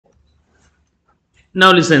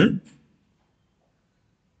Now listen.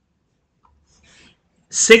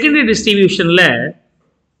 Secondary distribution la,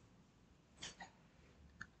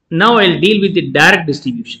 now I'll deal with the direct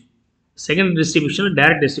distribution. Secondary distribution,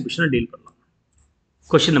 direct distribution deal.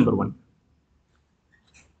 Question number 1.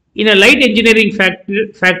 In a light engineering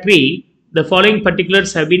factory, the following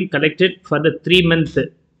particulars have been collected for the 3-month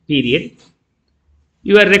period.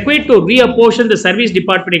 You are required to reapportion the service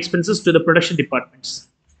department expenses to the production departments.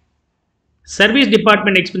 Service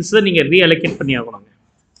department expenses are reallocate panniyaganunga.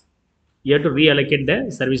 You have to reallocate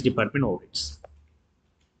the service department overheads.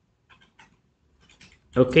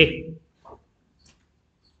 Okay.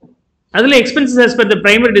 Other expenses as per the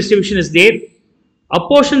primary distribution is there.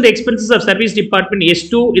 Apportion the expenses of service department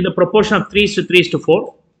S2 in the proportion of 3:3:4,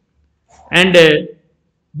 and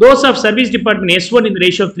those of service department S1 in the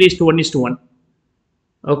ratio of 3:1:1.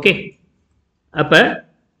 Okay. Appa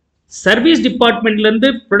service department lande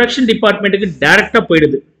production department ku direct ah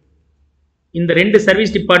poidudhu. In the rendu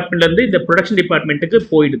service department lande the production department ku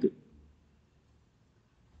poidudhu.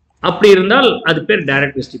 Appadi irundal adu per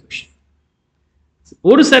direct distribution.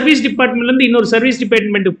 ஒரு service டிபார்ட்மெண்ட்ல இருந்து இன்னொரு service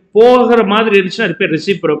department போகிற மாதிரி இருந்துச்சுன்னா அது பேர்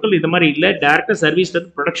reciprocal. இது மாதிரி இல்லை, டைரக்டா சர்வீஸ்ல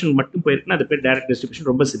இருந்து ப்ரொடக்ஷன் மட்டும் போயிருக்குன்னா அது பேர் டைரக்ட் டிஸ்ட்ரிபியூஷன்.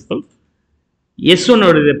 ரொம்ப சிம்பிள். S1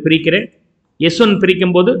 ஓட பிரிக்கிறேன். S1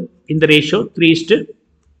 பிரிக்கும் போது இந்த ரேஷியோ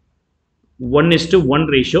 3:1:1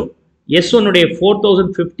 ரேஷியோ. S1 உடைய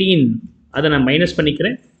 4015 அதை நான் மைனஸ்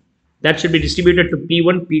பண்ணிக்கிறேன். That should be distributed to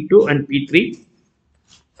P1, P2 and P3.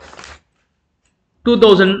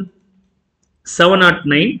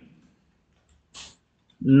 2709,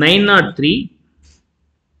 903,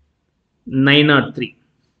 903.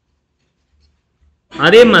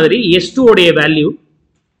 அதே மாதிரி S2 உடைய வேல்யூ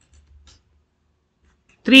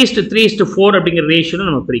 3:3:4 அப்படிங்கிற ரேஷியோல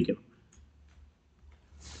நம்ம பிரிக்கணும்.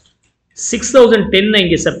 6010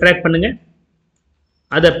 இங்க சப்ட்ராக்ட் பண்ணுங்க.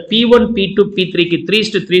 அத P1, P2, P3 க்கு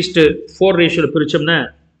 3:3:4 ரேஷியோல பிரிச்சோம்னா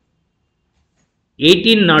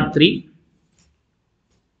 1803,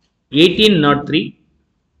 1803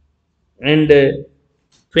 and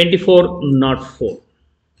 2404.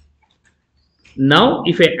 Now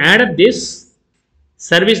if I add up this,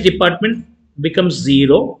 service department becomes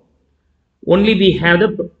 0. Only we have the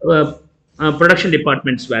production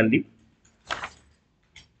department's value.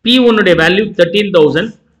 P1 value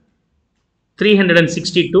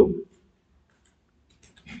 13,362,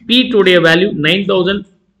 P2 value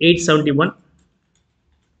 9,871,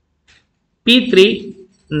 P3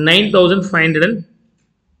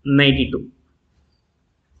 9,592.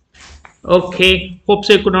 Okay, hope so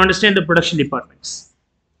you could understand the production departments.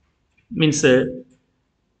 Means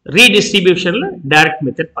redistribution direct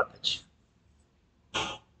method pathology.